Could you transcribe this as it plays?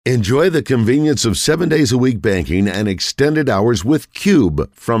Enjoy the convenience of 7 days a week banking and extended hours with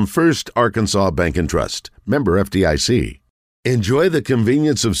Cube from First Arkansas Bank and Trust. Member FDIC. Enjoy the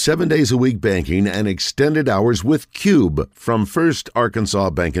convenience of 7 days a week banking and extended hours with Cube from First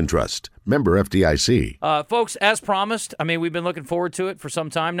Arkansas Bank and Trust. Member FDIC. Folks, as promised, we've been looking forward to it for some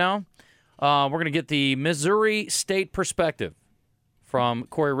time now. We're going to get the Missouri State perspective from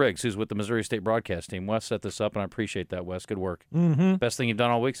Corey Riggs, who's with the Missouri State broadcast team. Wes set this up, and I appreciate that, Wes. Good work. Mm-hmm. Best thing you've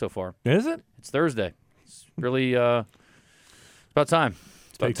done all week so far. Is it? It's Thursday. It's really about time.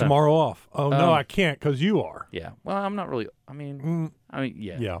 Take tomorrow off. Oh, no, I can't because you are. Yeah. Well, I'm not really.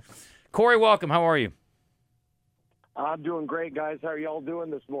 Yeah. Yeah. Corey, welcome. How are you? I'm doing great, guys. How are y'all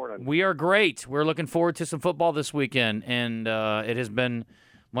doing this morning? We are great. We're looking forward to some football this weekend, and it has been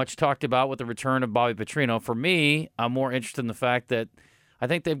much talked about with the return of Bobby Petrino. For me, I'm more interested in the fact that I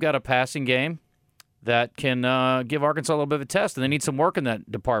think they've got a passing game that can give Arkansas a little bit of a test, and they need some work in that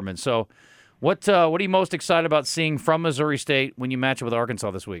department. So what are you most excited about seeing from Missouri State when you match it with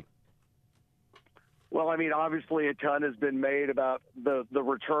Arkansas this week? Well, obviously a ton has been made about the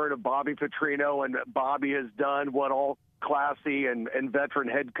return of Bobby Petrino, and Bobby has done what all classy and veteran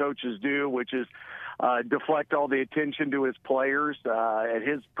head coaches do, which is deflect all the attention to his players. At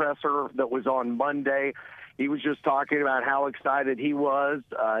his presser that was on Monday, he was just talking about how excited he was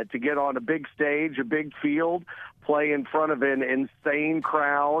to get on a big stage, a big field, play in front of an insane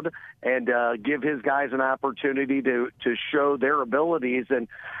crowd, and give his guys an opportunity to show their abilities. And,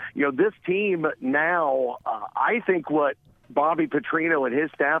 this team now, I think what Bobby Petrino and his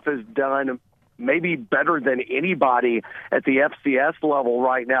staff has done maybe better than anybody at the FCS level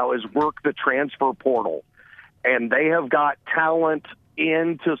right now is work the transfer portal. And they have got talent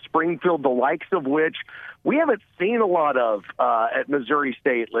into Springfield, the likes of which we haven't seen a lot of at Missouri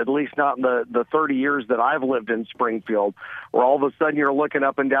State, at least not in the 30 years that I've lived in Springfield, where all of a sudden you're looking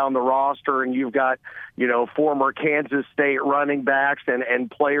up and down the roster and you've got, former Kansas State running backs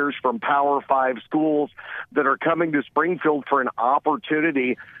and players from Power 5 schools that are coming to Springfield for an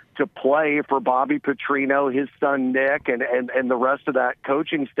opportunity to play for Bobby Petrino, his son Nick, and the rest of that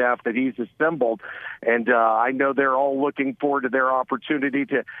coaching staff that he's assembled. And I know they're all looking forward to their opportunity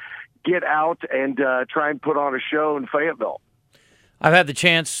to get out and try and put on a show in Fayetteville. I've had the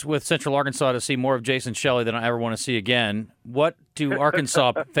chance with Central Arkansas to see more of Jason Shelley than I ever want to see again. What do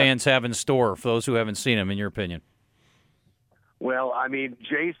Arkansas fans have in store for those who haven't seen him, in your opinion? Well,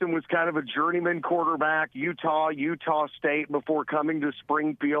 Jason was kind of a journeyman quarterback, Utah State before coming to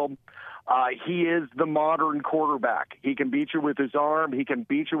Springfield. He is the modern quarterback. He can beat you with his arm. He can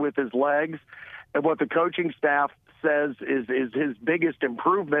beat you with his legs. And what the coaching staff says is his biggest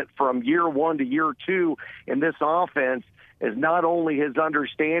improvement from year one to year two in this offense is not only his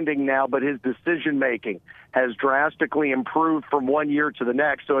understanding now, but his decision-making has drastically improved from one year to the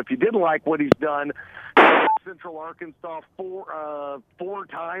next. So if you didn't like what he's done, Central Arkansas four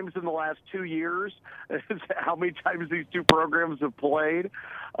times in the last 2 years, how many times these two programs have played.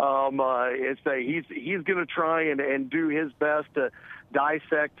 He's going to try and do his best to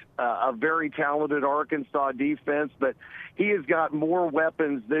dissect a very talented Arkansas defense, but he has got more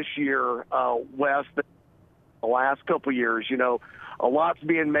weapons this year, Wes, than the last couple years. A lot's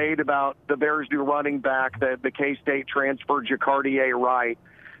being made about the Bears' new running back, the K-State transfer, Jacardier Wright.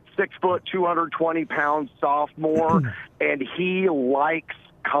 6 foot, 220 pounds sophomore, and he likes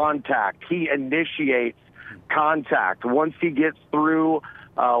contact. He initiates contact. Once he gets through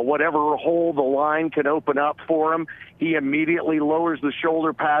whatever hole the line can open up for him, he immediately lowers the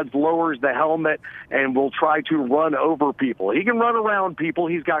shoulder pads, lowers the helmet, and will try to run over people. He can run around people.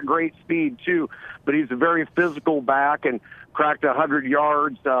 He's got great speed, too, but he's a very physical back and cracked 100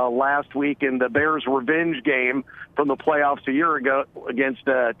 yards last week in the Bears' revenge game from the playoffs a year ago against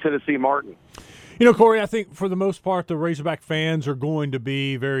Tennessee Martin. Corey, I think for the most part the Razorback fans are going to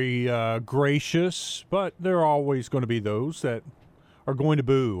be very gracious, but there are always going to be those that are going to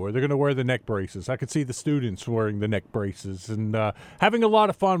boo or they're going to wear the neck braces. I could see the students wearing the neck braces and having a lot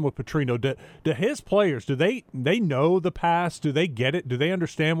of fun with Petrino. Do his players, do they know the past? Do they get it? Do they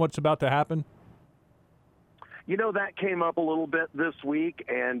understand what's about to happen? That came up a little bit this week,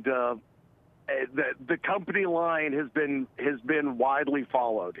 and the company line has been widely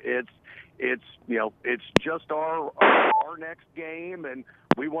followed. It's just our next game, and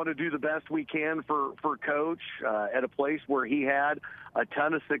we want to do the best we can for Coach at a place where he had a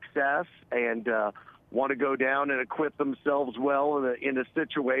ton of success, and want to go down and acquit themselves well in a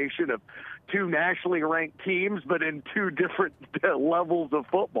situation of two nationally ranked teams, but in two different levels of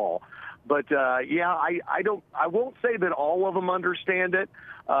football. But I won't say that all of them understand it,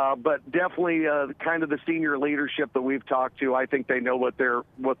 but definitely kind of the senior leadership that we've talked to, I think they know what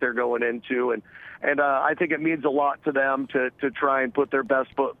they're going into, and I think it means a lot to them to try and put their best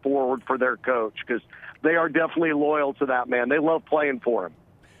foot forward for their coach, because they are definitely loyal to that man. They love playing for him.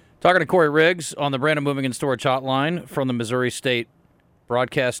 Talking to Corey Riggs on the Brandon Moving and Storage Hotline from the Missouri State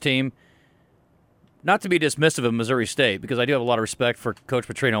broadcast team. Not to be dismissive of Missouri State, because I do have a lot of respect for Coach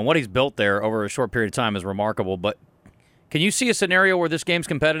Petrino, and what he's built there over a short period of time is remarkable. But can you see a scenario where this game's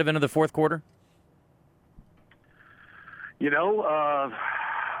competitive into the fourth quarter?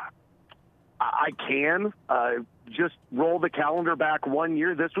 I can. Just roll the calendar back 1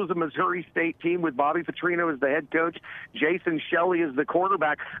 year. This was a Missouri State team with Bobby Petrino as the head coach, Jason Shelley as the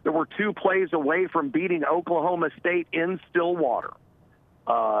quarterback, that were 2 plays away from beating Oklahoma State in Stillwater.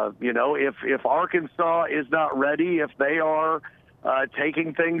 If Arkansas is not ready, if they are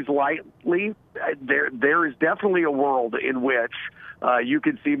taking things lightly, there is definitely a world in which you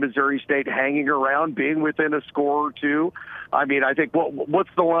could see Missouri State hanging around, being within a score or two. I mean, I think what's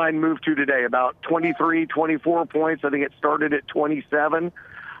the line move to today? About 23, 24 points. I think it started at 27.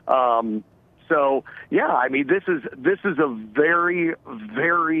 So yeah, I mean, this is a very,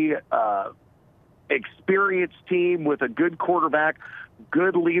 very experienced team with a good quarterback,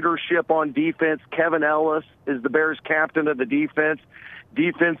 good leadership on defense. Kevin Ellis is the Bears captain of the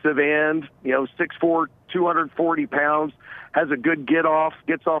defensive end, 6'4", 240 pounds, has a good gets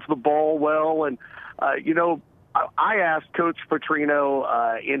off the ball well. And, I asked Coach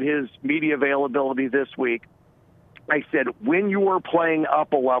Petrino in his media availability this week, I said, when you are playing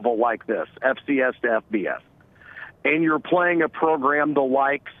up a level like this, FCS to FBS, and you're playing a program the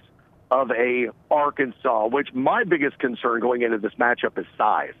likes of a Arkansas, which my biggest concern going into this matchup is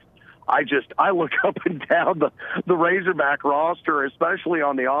size. I look up and down the Razorback roster, especially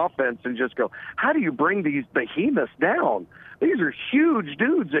on the offense, and just go, how do you bring these behemoths down? These are huge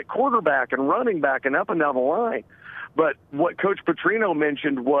dudes at quarterback and running back and up and down the line. But what Coach Petrino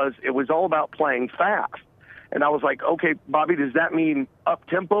mentioned was it was all about playing fast. And I was like, okay, Bobby, does that mean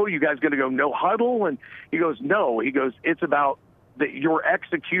up-tempo? You guys going to go no huddle? And he goes, no. He goes, it's about your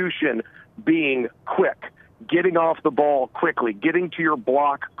execution being quick, getting off the ball quickly, getting to your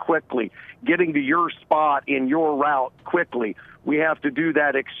block quickly, getting to your spot in your route quickly. We have to do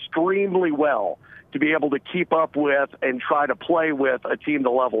that extremely well to be able to keep up with and try to play with a team the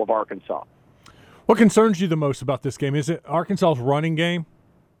level of Arkansas. What concerns you the most about this game? Is it Arkansas's running game?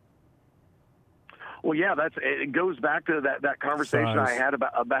 Well, yeah, it goes back to that conversation I had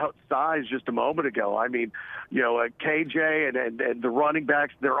about size just a moment ago. I mean, KJ and the running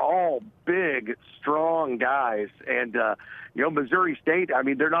backs, they're all big, strong guys. And, Missouri State, I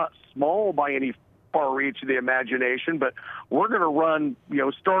mean, they're not small by any far reach of the imagination, but we're going to run,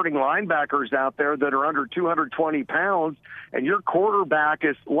 starting linebackers out there that are under 220 pounds, and your quarterback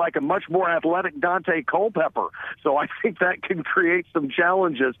is like a much more athletic Dante Culpepper. So I think that can create some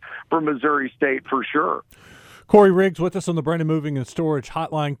challenges for Missouri State for sure. Corey Riggs with us on the Brandon Moving and Storage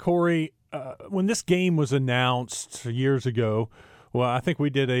Hotline. Corey, when this game was announced years ago, well, I think we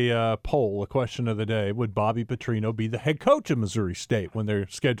did a poll, a question of the day. Would Bobby Petrino be the head coach of Missouri State when they're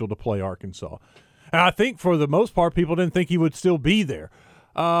scheduled to play Arkansas? And I think for the most part, people didn't think he would still be there.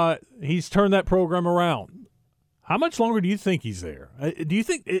 He's turned that program around. How much longer do you think he's there? Do you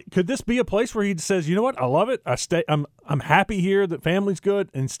think could this be a place where he says, you know what, I love it, I'm happy here, that family's good,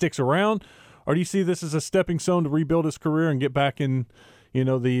 and sticks around? Or do you see this as a stepping stone to rebuild his career and get back in, the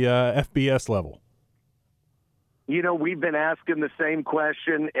FBS level? We've been asking the same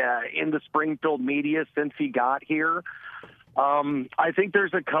question in the Springfield media since he got here. I think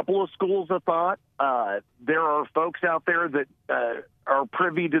there's a couple of schools of thought. There are folks out there that are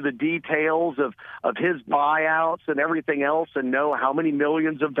privy to the details of his buyouts and everything else and know how many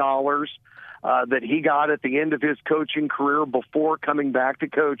millions of dollars that he got at the end of his coaching career before coming back to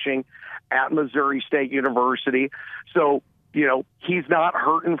coaching at Missouri State University. So, he's not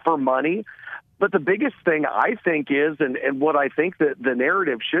hurting for money. But the biggest thing I think is, and what I think that the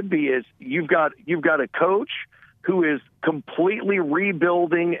narrative should be, is you've got a coach who is completely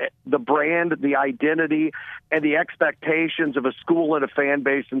rebuilding the brand, the identity, and the expectations of a school and a fan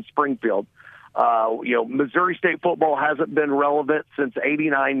base in Springfield. Missouri State football hasn't been relevant since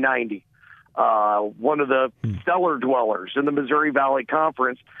 89-90. One of the cellar dwellers in the Missouri Valley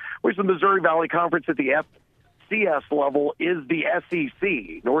Conference, which the Missouri Valley Conference at the FCS level is the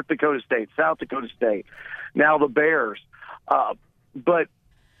SEC, North Dakota State, South Dakota State, now the Bears. But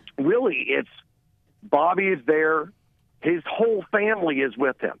really, it's Bobby is there. His whole family is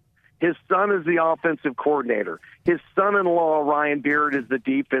with him. His son is the offensive coordinator. His son-in-law, Ryan Beard, is the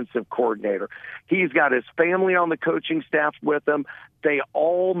defensive coordinator. He's got his family on the coaching staff with him. They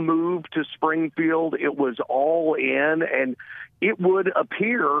all moved to Springfield. It was all in, and it would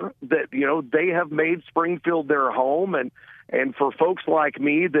appear that, they have made Springfield their home. And for folks like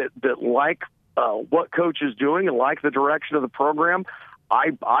me that like what Coach is doing and like the direction of the program,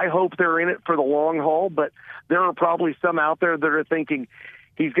 I hope they're in it for the long haul. But there are probably some out there that are thinking,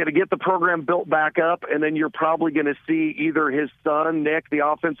 he's going to get the program built back up, and then you're probably going to see either his son, Nick, the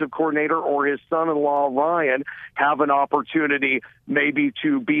offensive coordinator, or his son-in-law, Ryan, have an opportunity maybe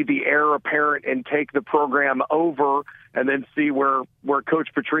to be the heir apparent and take the program over, and then see where Coach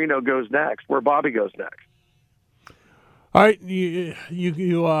Petrino goes next, where Bobby goes next. All right, you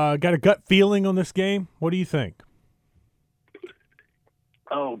got a gut feeling on this game? What do you think?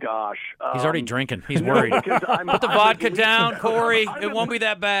 Oh, gosh. He's already drinking. He's worried. Put the vodka down, Corey. It won't be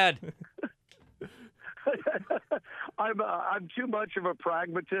that bad. I'm too much of a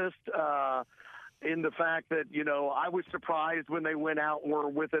pragmatist in the fact that, I was surprised when they went out and were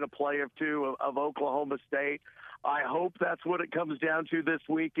within a play of two of Oklahoma State. I hope that's what it comes down to this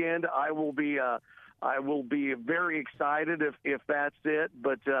weekend. I will be very excited if that's it.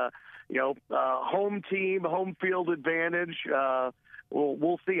 But, home team, home field advantage.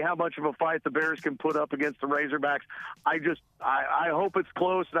 We'll see how much of a fight the Bears can put up against the Razorbacks. I hope it's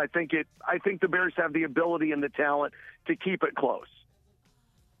close, and I think the Bears have the ability and the talent to keep it close.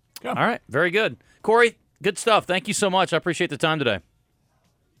 All right, very good. Corey, good stuff. Thank you so much. I appreciate the time today.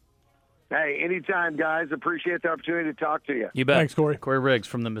 Hey, anytime, guys. Appreciate the opportunity to talk to you. You bet. Thanks, Corey. Corey Riggs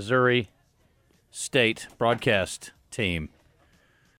from the Missouri State broadcast team.